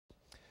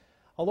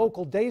A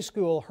local day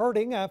school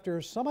hurting after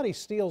somebody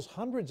steals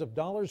hundreds of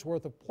dollars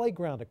worth of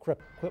playground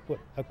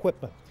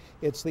equipment.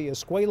 It's the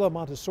Escuela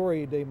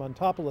Montessori de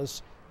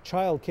Montopolis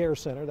Child Care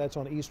Center that's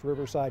on East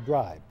Riverside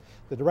Drive.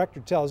 The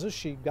director tells us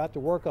she got to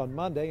work on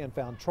Monday and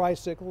found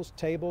tricycles,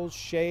 tables,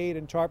 shade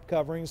and tarp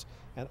coverings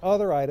and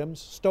other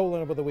items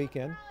stolen over the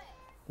weekend.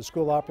 The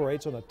school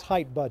operates on a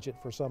tight budget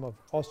for some of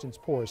Austin's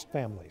poorest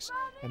families,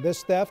 and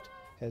this theft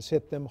has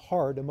hit them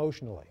hard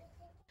emotionally.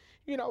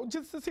 You know,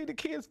 just to see the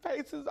kids'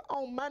 faces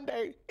on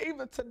Monday,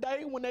 even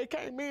today when they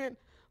came in,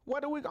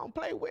 what are we gonna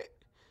play with?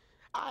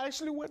 I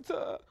actually went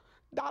to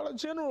Dollar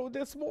General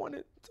this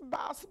morning to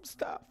buy some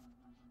stuff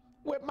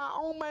with my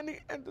own money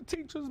and the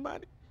teacher's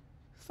money.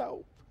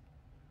 So.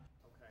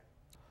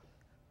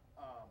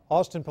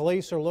 Austin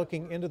police are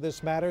looking into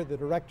this matter. The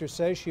director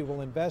says she will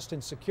invest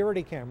in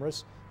security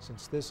cameras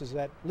since this is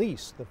at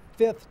least the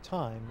 5th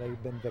time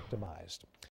they've been victimized.